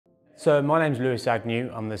So my name's Lewis Agnew,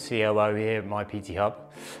 I'm the COO here at My PT Hub.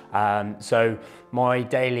 So my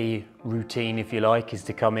daily routine, if you like, is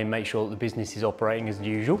to come in, make sure that the business is operating as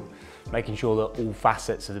usual, making sure that all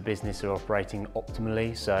facets of the business are operating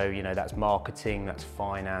optimally. So, you know, that's marketing, that's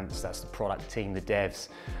finance, that's the product team, the devs,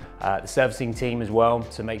 the servicing team as well,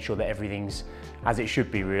 to make sure that everything's as it should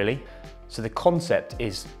be really. So the concept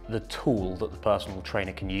is the tool that the personal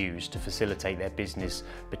trainer can use to facilitate their business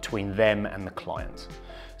between them and the client.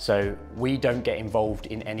 So we don't get involved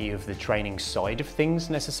in any of the training side of things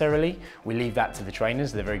necessarily. We leave that to the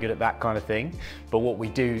trainers, they're very good at that kind of thing. But what we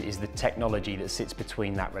do is the technology that sits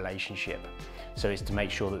between that relationship. So it's to make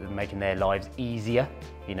sure that they're making their lives easier,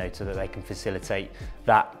 you know, so that they can facilitate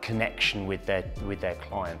that connection with their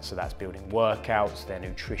clients. So that's building workouts, their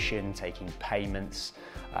nutrition, taking payments,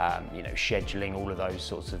 you know, scheduling, all of those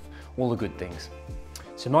sorts of, all the good things.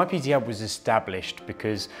 So My PT Hub was established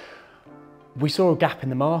because we saw a gap in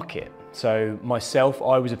the market. So myself,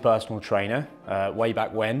 I was a personal trainer way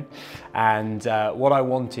back when, and what I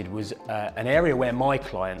wanted was an area where my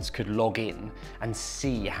clients could log in and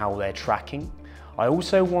see how they're tracking. I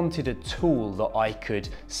also wanted a tool that I could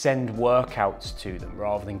send workouts to them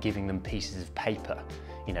rather than giving them pieces of paper,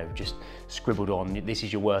 you know, just scribbled on, this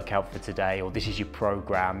is your workout for today, or this is your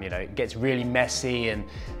program. You know, it gets really messy, and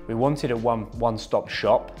we wanted a one-stop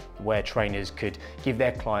shop where trainers could give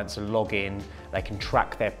their clients a login, they can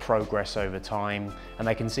track their progress over time, and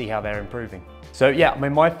they can see how they're improving. So yeah, I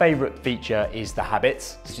mean, my favorite feature is the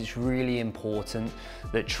habits. It's really important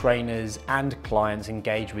that trainers and clients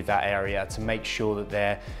engage with that area to make sure that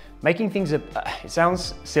they're making things, it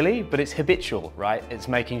sounds silly, but it's habitual, right? It's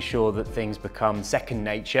making sure that things become second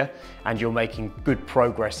nature and you're making good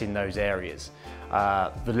progress in those areas.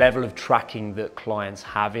 The level of tracking that clients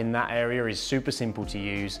have in that area is super simple to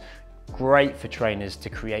use, great for trainers to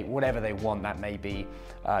create whatever they want. That may be,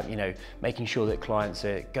 you know, making sure that clients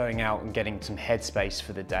are going out and getting some headspace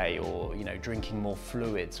for the day, or, you know, drinking more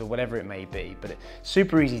fluids, or whatever it may be. But it's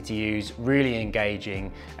super easy to use, really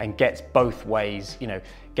engaging, and gets both ways, you know,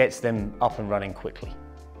 gets them up and running quickly.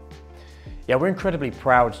 Yeah, we're incredibly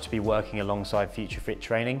proud to be working alongside Future Fit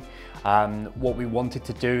Training. What we wanted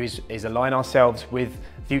to do is align ourselves with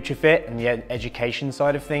Future Fit and the education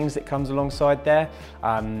side of things that comes alongside there.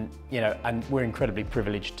 You know, and we're incredibly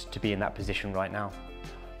privileged to be in that position right now.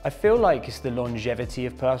 I feel like it's the longevity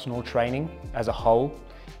of personal training as a whole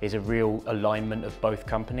is a real alignment of both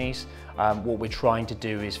companies. What we're trying to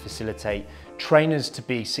do is facilitate trainers to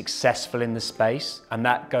be successful in the space, and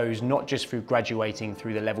that goes not just through graduating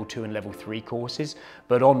through the level 2 and level 3 courses,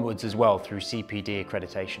 but onwards as well through CPD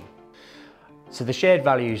accreditation. So the shared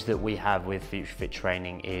values that we have with Future Fit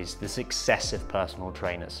Training is the success of personal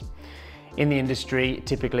trainers. In the industry,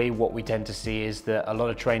 typically what we tend to see is that a lot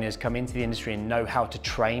of trainers come into the industry and know how to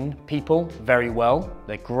train people very well.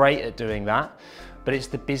 They're great at doing that, but it's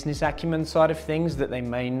the business acumen side of things that they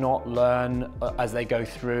may not learn as they go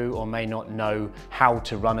through, or may not know how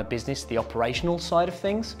to run a business, the operational side of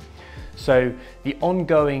things. So the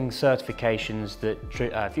ongoing certifications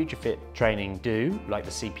that Future Fit Training do, like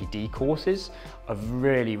the CPD courses, are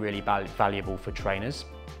really, really valuable for trainers.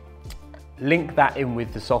 Link that in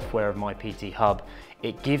with the software of My PT Hub.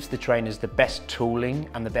 It gives the trainers the best tooling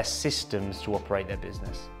and the best systems to operate their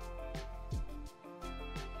business.